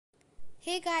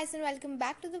Hey guys, and welcome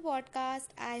back to the podcast.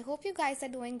 I hope you guys are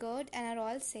doing good and are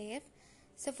all safe.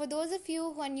 So, for those of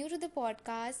you who are new to the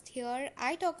podcast, here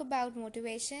I talk about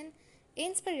motivation,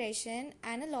 inspiration,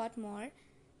 and a lot more.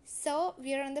 So,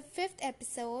 we are on the fifth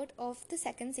episode of the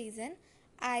second season.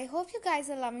 I hope you guys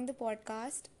are loving the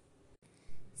podcast.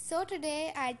 So,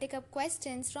 today I take up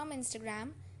questions from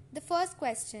Instagram. The first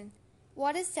question: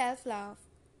 what is self love?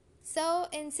 So,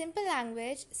 in simple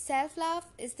language, self love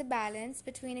is the balance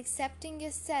between accepting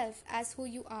yourself as who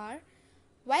you are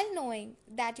while knowing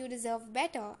that you deserve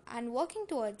better and working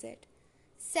towards it.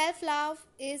 Self love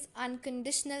is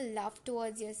unconditional love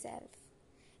towards yourself.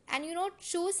 And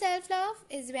true self love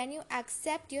is when you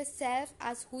accept yourself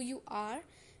as who you are,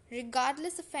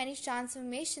 regardless of any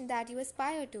transformation that you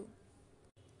aspire to.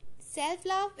 Self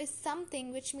love is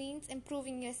something which means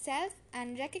improving yourself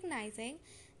and recognizing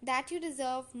that you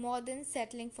deserve more than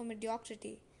settling for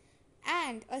mediocrity.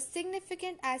 And a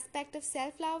significant aspect of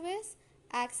self love is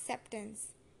acceptance,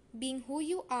 being who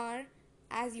you are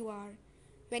as you are.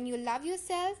 When you love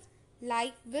yourself,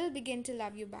 life will begin to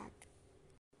love you back.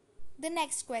 The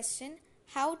next question: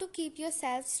 how to keep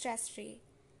yourself stress free?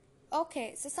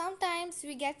 Okay, so sometimes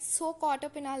we get so caught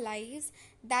up in our lives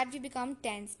that we become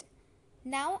tensed.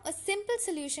 Now, a simple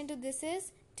solution to this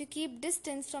is to keep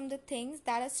distance from the things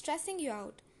that are stressing you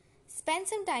out. Spend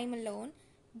some time alone.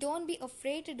 Don't be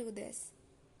afraid to do this.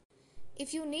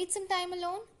 If you need some time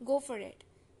alone, go for it.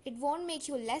 It won't make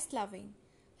you less loving.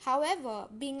 However,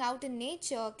 being out in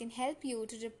nature can help you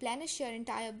to replenish your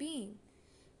entire being.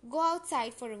 Go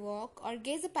outside for a walk or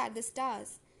gaze up at the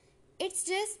stars. It's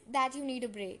just that you need a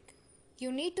break.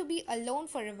 You need to be alone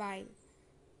for a while.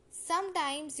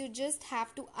 Sometimes you just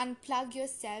have to unplug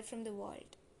yourself from the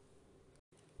world.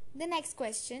 The next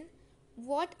question: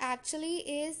 what actually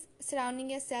is surrounding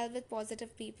yourself with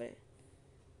positive people?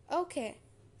 Okay,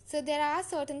 so there are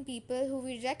certain people who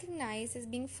we recognize as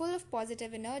being full of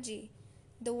positive energy.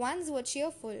 The ones who are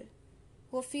cheerful,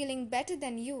 who are feeling better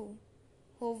than you,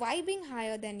 who are vibing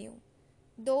higher than you.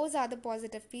 Those are the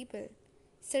positive people.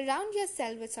 Surround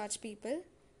yourself with such people.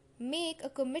 Make a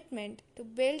commitment to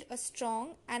build a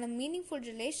strong and a meaningful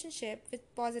relationship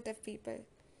with positive people.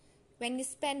 When you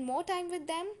spend more time with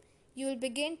them, you will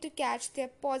begin to catch their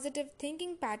positive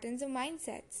thinking patterns or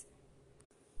mindsets.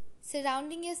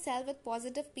 Surrounding yourself with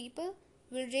positive people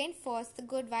will reinforce the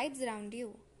good vibes around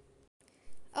you.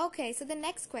 Okay, so the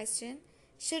next question: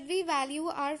 should we value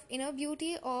our inner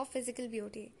beauty or physical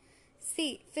beauty?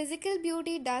 See, physical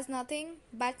beauty does nothing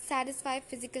but satisfy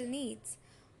physical needs.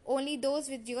 Only those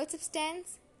with real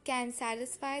substance can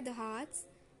satisfy the hearts,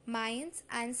 minds,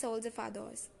 and souls of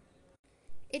others.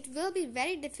 It will be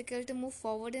very difficult to move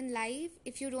forward in life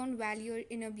if you don't value your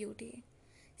inner beauty.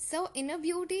 So, inner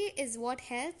beauty is what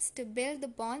helps to build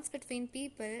the bonds between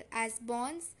people, as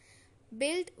bonds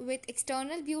built with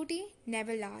external beauty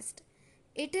never last.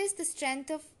 It is the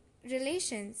strength of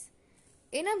relations.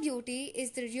 Inner beauty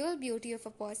is the real beauty of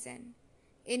a person.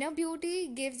 Inner beauty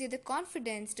gives you the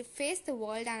confidence to face the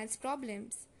world and its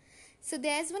problems. So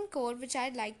there's one quote which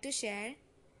I'd like to share: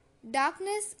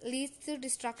 darkness leads to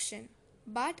destruction,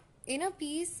 but inner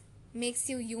peace makes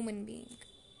you a human being.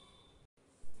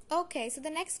 Okay, so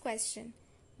the next question: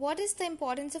 what is the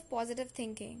importance of positive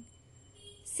thinking?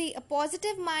 See, a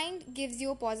positive mind gives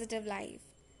you a positive life.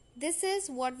 This is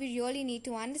what we really need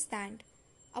to understand.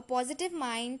 A positive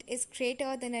mind is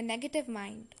greater than a negative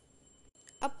mind.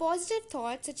 A positive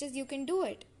thought, such as "you can do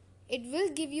it," it will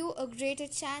give you a greater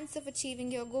chance of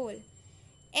achieving your goal.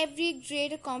 Every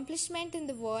great accomplishment in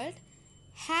the world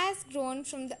has grown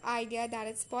from the idea that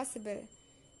it's possible.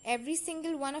 Every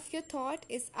single one of your thought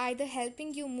is either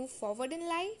helping you move forward in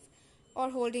life or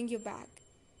holding you back.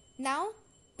 Now,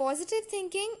 positive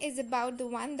thinking is about the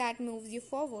one that moves you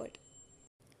forward.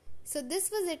 So this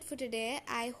was it for today.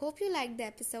 I hope you liked the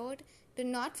episode. Do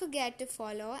not forget to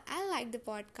follow and like the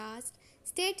podcast.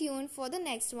 Stay tuned for the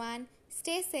next one.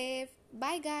 Stay safe.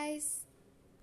 Bye guys.